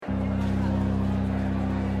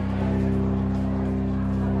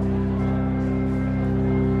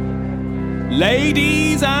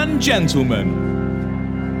Ladies and gentlemen,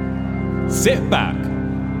 sit back,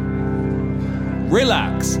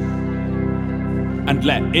 relax, and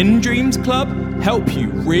let In Dreams Club help you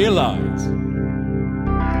realize.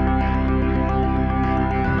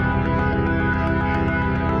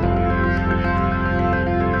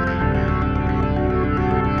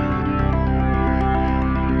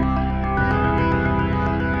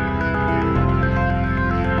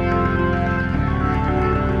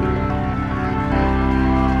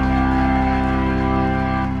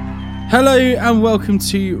 Hello and welcome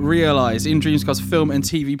to Realise, In Dreams Club's film and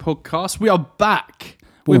TV podcast. We are back.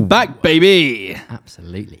 We're back, baby.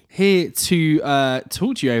 Absolutely. Here to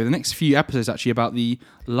talk to you over the next few episodes actually about the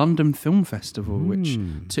London Film Festival, which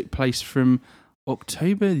took place from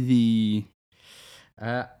October the...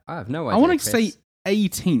 I have no idea, I want to Chris. say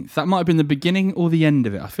 18th. That might have been the beginning or the end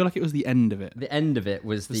of it. I feel like it was the end of it. The end of it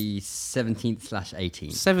was the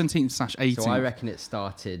 17th/18th. 17th/18th. So I reckon it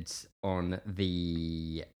started on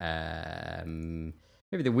the...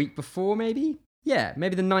 maybe the week before, maybe? Yeah,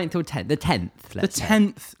 maybe the 9th or 10th. The 10th, let's say.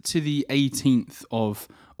 10th to the 18th of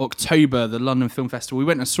October, the London Film Festival. We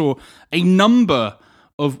went and saw a number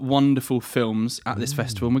of wonderful films at this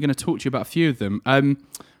festival, and we're going to talk to you about a few of them.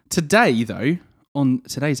 Today, though, on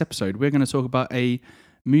today's episode, we're going to talk about a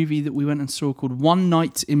movie that we went and saw called One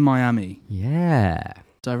Night in Miami. Yeah.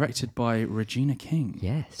 Directed by Regina King.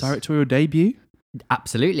 Yes. Directorial debut.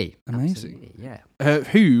 Absolutely. Amazing. Absolutely, yeah.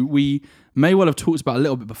 Who we may well have talked about a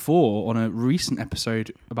little bit before on a recent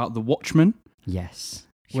episode about The Watchmen. Yes.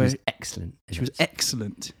 She Where- was excellent. She was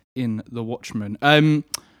excellent in The Watchmen.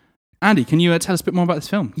 Andy, can you tell us a bit more about this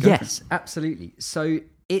film? Go for Yes, absolutely. So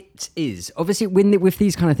it is obviously with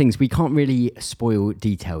these kind of things, we can't really spoil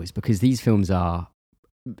details because these films are,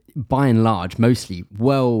 by and large, mostly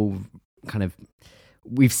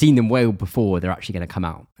we've seen them well before they're actually going to come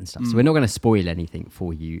out and stuff. So we're not going to spoil anything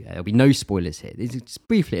for you. There'll be no spoilers here. This is just a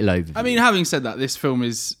brief little overview. I mean, having said that, this film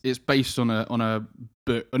is based on a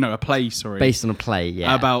play. Sorry, based on a play,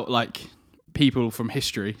 yeah. about like people from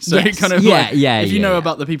history. So Yes. it kind of if you know yeah.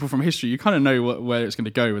 about the people from history, you kind of know where it's going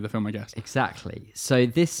to go with the film, I guess. Exactly. So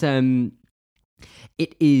this,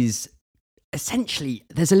 it is essentially,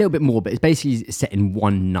 there's a little bit more, but it's basically set in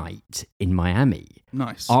one night in Miami.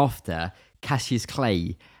 Nice. After Cassius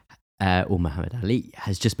Clay, or Muhammad Ali,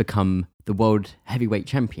 has just become the world heavyweight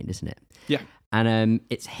champion, isn't it? Yeah. And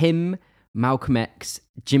it's him, Malcolm X,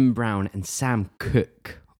 Jim Brown, and Sam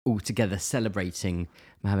Cooke all together celebrating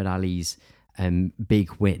Muhammad Ali's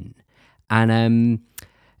big win. And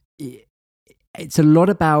it's a lot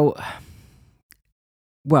about...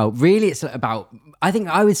 Well, really, it's about... I think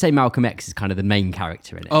I would say Malcolm X is kind of the main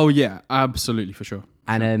character in it. Oh yeah, absolutely, for sure.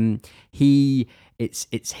 And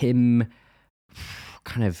it's him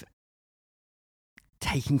kind of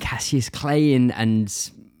taking Cassius Clay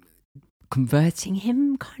and converting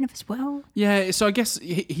him kind of as well. Yeah, so I guess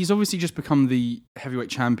he's obviously just become the heavyweight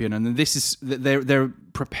champion, and then this is they're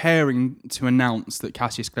preparing to announce that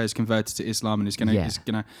Cassius Clay is converted to Islam and is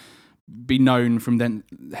gonna be known from then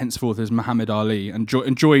henceforth as Muhammad Ali and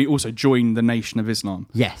also join the Nation of Islam.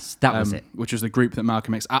 Yes, that was it. Which was the group that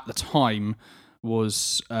Malcolm X at the time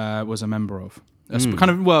was a member of. He was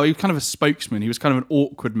kind of a spokesman. He was kind of an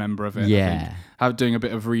awkward member of it. Yeah, I think, doing a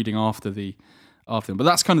bit of reading after them. But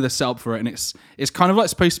that's kind of the setup for it, and it's kind of like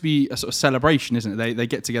supposed to be a sort of celebration, isn't it? They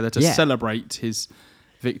get together to celebrate his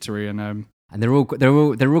victory, and they're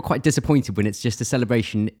all quite disappointed when it's just a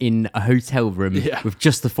celebration in a hotel room with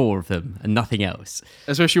just the four of them and nothing else.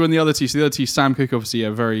 Especially when the other two, Sam Cooke, obviously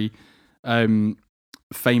a very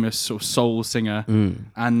famous sort of soul singer,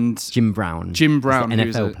 and Jim Brown, who's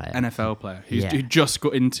an player. NFL player who just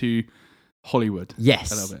got into Hollywood.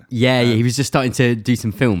 Yes, a little bit. Yeah, he was just starting to do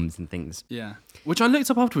some films and things. Yeah, which I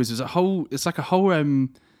looked up afterwards. It's like a whole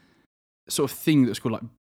sort of thing that's called like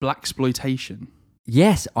blaxploitation.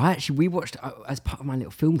 Yes, we watched, as part of my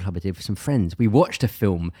little film club I did with some friends, we watched a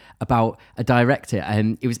film about a director,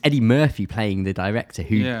 and it was Eddie Murphy playing the director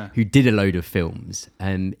who did a load of films,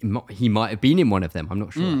 and he might have been in one of them, I'm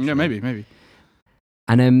not sure. Yeah, maybe.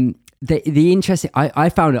 And the interesting, I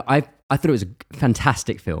found it, I thought it was a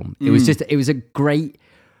fantastic film. It was a great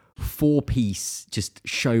 4-piece just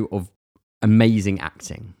show of amazing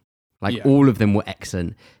acting. All of them were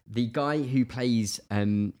excellent. The guy who plays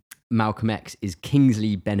Malcolm X is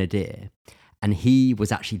Kingsley Ben-Adir, and he was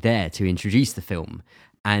actually there to introduce the film.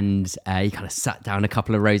 And he kind of sat down a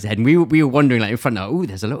couple of rows ahead, and we were wondering, like, in front of,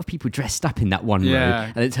 there's a lot of people dressed up in that one row,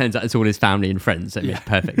 and it turns out it's all his family and friends, so it makes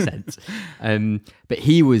perfect sense. But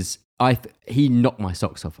he was he knocked my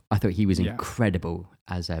socks off. I thought he was Yeah. incredible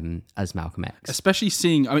as Malcolm X. Especially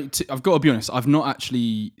seeing, I mean, I've got to be honest, I've not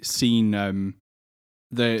actually seen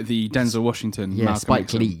the Denzel Washington Yeah, Malcolm Spike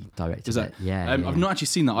X film. Lee directed Is that? it. Yeah, I've not actually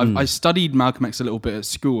seen that. I studied Malcolm X a little bit at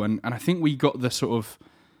school, and I think we got the sort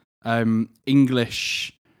of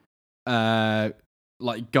English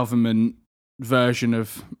like government version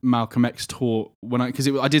of Malcolm X taught when I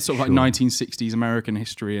did sort of like Sure. 1960s American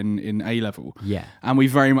history in A level, Yeah. and we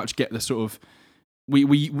very much get the sort of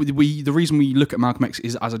we the reason we look at Malcolm X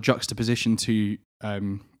is as a juxtaposition to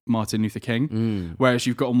Martin Luther King, whereas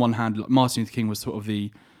you've got on one hand like Martin Luther King was sort of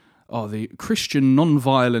the Christian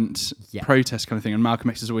non-violent protest kind of thing, and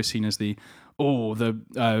Malcolm X is always seen as the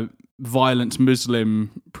violent Muslim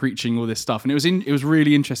preaching all this stuff. And it was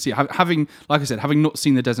really interesting having, like I said, having not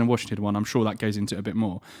seen the Denzel Washington one. I'm sure that goes into it a bit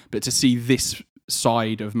more, but to see this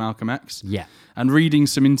side of Malcolm X, and reading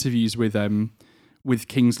some interviews with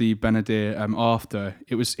Kingsley Benadir after,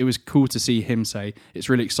 it was cool to see him say it's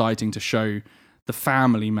really exciting to show the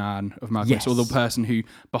family man of Malcolm X, or the person who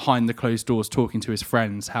behind the closed doors talking to his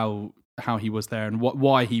friends, how he was there and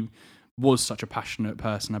why he was such a passionate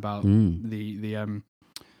person about the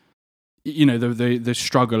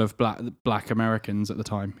struggle of black Americans at the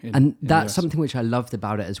time. And that's something which I loved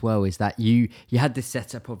about it as well, is that you had this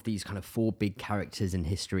setup of these kind of four big characters in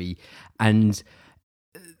history, and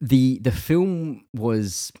the film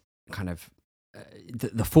was kind of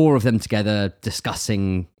the four of them together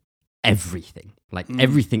discussing everything, like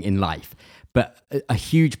everything in life. But a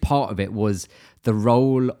huge part of it was the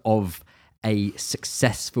role of a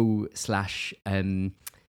successful /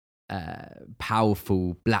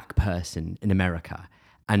 powerful black person in America,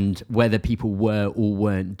 and whether people were or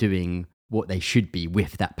weren't doing what they should be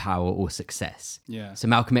with that power or success. Yeah. So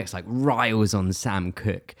Malcolm X like riles on Sam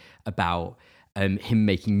Cooke about him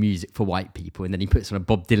making music for white people, and then he puts on a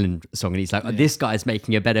Bob Dylan song, and he's like, this guy's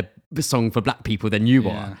making a better song for black people than you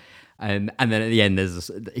are. And then at the end,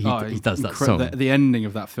 he does that song. The ending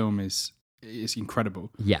of that film is incredible.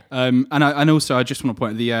 Yeah. And also I just want to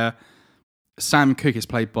point out the Sam Cooke is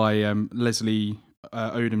played by Leslie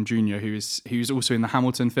Odom Jr., who's also in the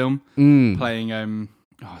Hamilton film, playing I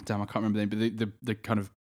can't remember the name, but the kind of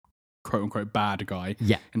quote unquote bad guy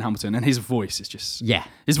in Hamilton, and his voice is just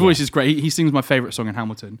his voice is great. He sings my favorite song in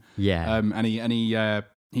Hamilton. And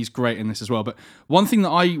he's great in this as well. But one thing that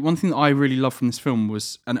I really love from this film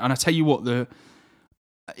was, and I tell you what,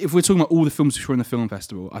 if we're talking about all the films we saw in the film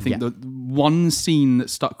festival, I think the one scene that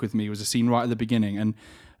stuck with me was a scene right at the beginning. And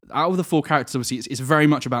out of the four characters, obviously, it's very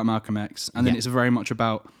much about Malcolm X, and then it's very much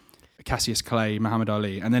about Cassius Clay, Muhammad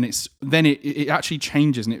Ali, and then it actually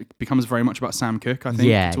changes and it becomes very much about Sam Cooke, I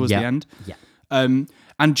think, towards the end. And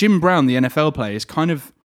Jim Brown, the NFL player, is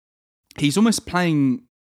he's almost playing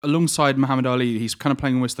alongside Muhammad Ali. He's kind of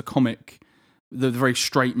playing almost the very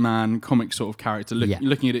straight man comic sort of character,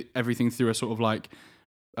 looking at everything through a sort of like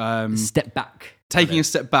step back, taking a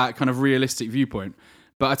step back, kind of realistic viewpoint.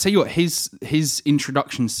 But I tell you what, his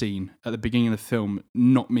introduction scene at the beginning of the film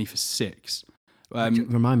knocked me for six.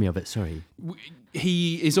 Remind me of it, sorry.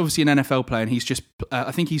 He is obviously an NFL player, and he's just,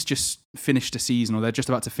 I think he's just finished a season, or they're just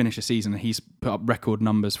about to finish a season, and he's put up record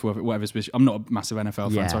numbers for whatever's. I'm not a massive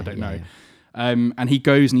NFL fan, so I don't know. Yeah. And he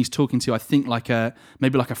goes and he's talking to, I think,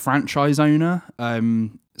 maybe a franchise owner,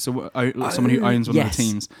 someone who owns one of the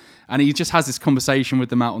teams, and he just has this conversation with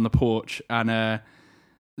them out on the porch, and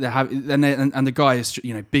the guy is,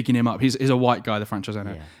 bigging him up. He's a white guy, the franchise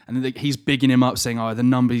owner, and he's bigging him up, saying, "Oh, the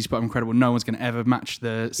numbers he's put up incredible. No one's going to ever match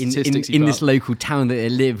the statistics." In this local town that they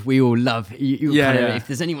live, we all love. If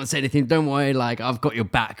there's anyone say anything, don't worry. Like, I've got your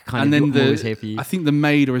back. I'm always here for you. I think the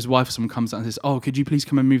maid or his wife or someone comes out and says, "Oh, could you please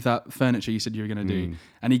come and move that furniture you said you were going to do?"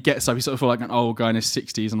 And he gets up. He's sort of like an old guy in his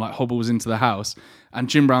 60s and like hobbles into the house. And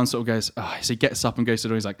Jim Brown sort of goes, so he gets up and goes to the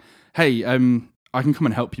door. He's like, "Hey, I can come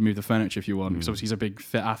and help you move the furniture if you want," because obviously he's a big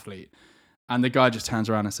fit athlete. And the guy just turns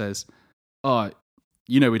around and says, "Oh,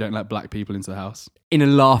 we don't let black people into the house," in a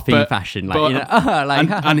laughing fashion,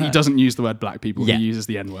 and he doesn't use the word black people; he uses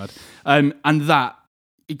the N word, and that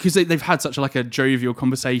because they've had such a jovial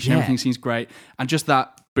conversation, everything seems great, and just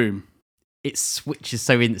that boom. It switches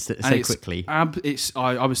so quickly. I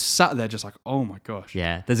was sat there just like, oh my gosh.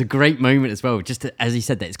 Yeah, there's a great moment as well. Just as he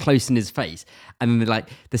said that, it's close in his face, and then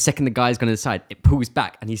the second the guy's gone to the side, it pulls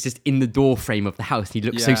back, and he's just in the door frame of the house. And he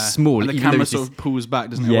looks so small, and the camera sort of pulls back,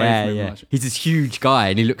 doesn't it? Away from him much. He's this huge guy,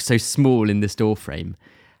 and he looks so small in this door frame.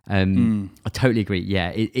 I totally agree.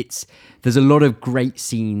 Yeah, there's a lot of great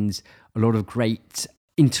scenes, a lot of great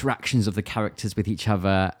interactions of the characters with each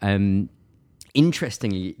other.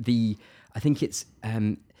 Interestingly, I think it's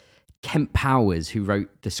Kemp Powers, who wrote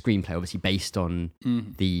the screenplay, obviously based on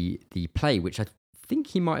the play, which I think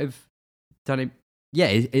he might have done it. Yeah,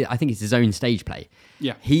 I think it's his own stage play.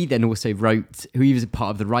 Yeah. He then also wrote, he was a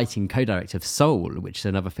part of the writing co-director of Soul, which is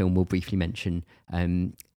another film we'll briefly mention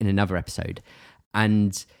in another episode.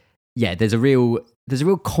 And yeah, there's a real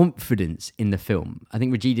confidence in the film. I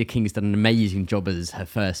think Regina King's done an amazing job as her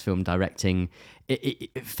first film directing.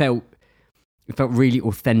 It felt really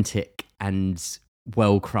authentic and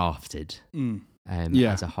well crafted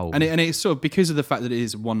as a whole. And it's sort of because of the fact that it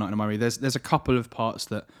is One Night in Miami. There's a couple of parts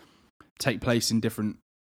that take place in different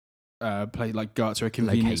like go out to a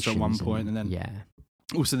convenience store at one point, and then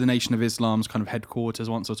also the Nation of Islam's kind of headquarters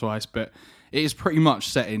once or twice. But it is pretty much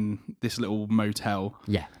set in this little motel.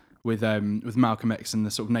 Yeah. With Malcolm X and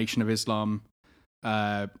the sort of Nation of Islam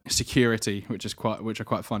security, which are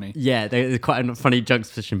quite funny. Yeah, there's quite a funny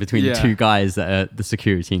juxtaposition between the two guys that are the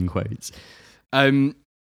security in quotes. But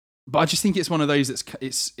I just think it's one of those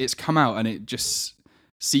it's come out and it just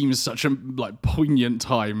seems such a like poignant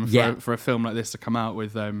time for a film like this to come out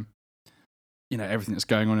with everything that's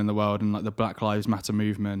going on in the world and like the Black Lives Matter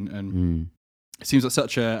movement, and it seems like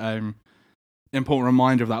such a important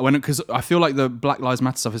reminder of that, because I feel like the Black Lives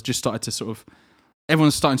Matter stuff has just started to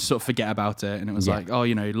everyone's starting to sort of forget about it, and it was like, oh,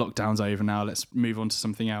 lockdown's over now, let's move on to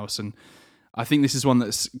something else. And I think this is one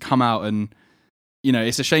that's come out, and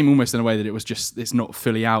it's a shame almost in a way that it's not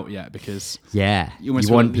fully out yet, because you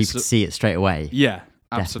want people to see it straight away. Yeah,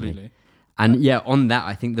 absolutely. And on that,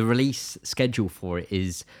 I think the release schedule for it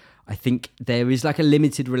is, I think there is like a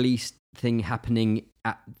limited release thing happening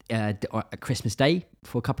at Christmas Day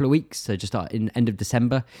for a couple of weeks, so just in end of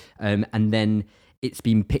December, and then it's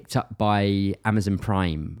been picked up by Amazon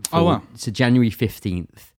Prime. So January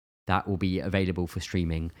 15th, that will be available for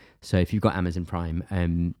streaming. So if you've got Amazon Prime,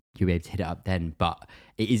 you'll be able to hit it up then. But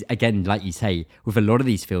it is, again, like you say, with a lot of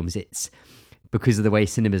these films, it's because of the way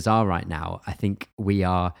cinemas are right now. I think we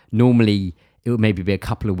are normally, it will maybe be a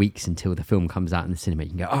couple of weeks until the film comes out in the cinema. You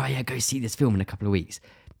can go, oh yeah, go see this film in a couple of weeks.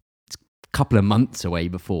 Couple of months away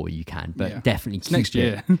before you can, but definitely keep next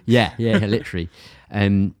year. yeah, literally.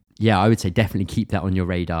 I would say definitely keep that on your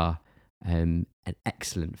radar. An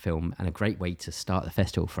excellent film and a great way to start the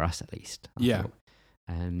festival for us, at least. I thought.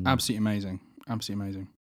 Absolutely amazing.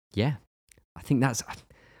 Yeah, I think that's.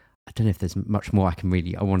 I don't know if there's much more I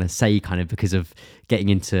want to say, kind of because of getting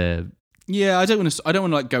into. Yeah, I don't want to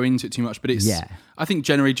like go into it too much, but it's. Yeah. I think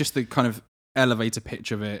generally just the kind of elevator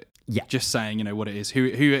pitch of it. Yeah. Just saying, what it is, who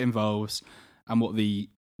it involves, and what the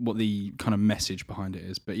kind of message behind it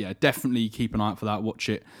is. But yeah, definitely keep an eye out for that. Watch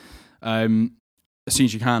it as soon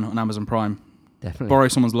as you can on Amazon Prime. Definitely. Borrow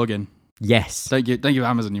someone's login. Yes. Don't give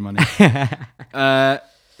Amazon your money.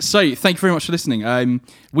 So thank you very much for listening.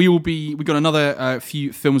 We've got another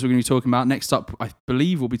few films we're going to be talking about. Next up, I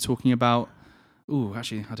believe we'll be talking about. Oh,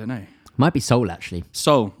 actually, I don't know. Might be Soul, actually.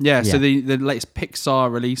 Soul, yeah. So the latest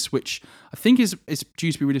Pixar release, which I think is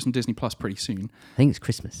due to be released on Disney Plus pretty soon. I think it's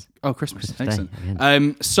Christmas. Oh, Christmas. Day,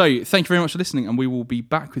 excellent. So thank you very much for listening, and we will be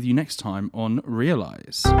back with you next time on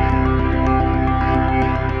Realise.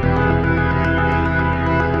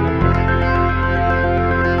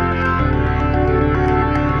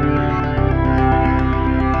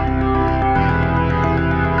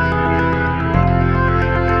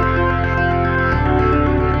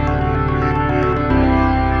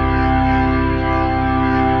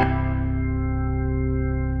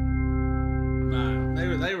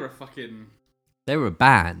 They were a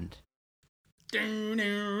band. Anyway,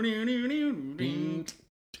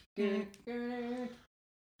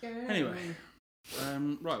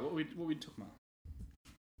 right, what are we talking about?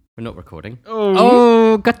 We're not recording.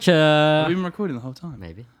 Oh, gotcha. We've been recording the whole time.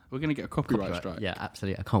 Maybe. We're going to get a copyright strike. Yeah,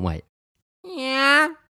 absolutely. I can't wait. Yeah.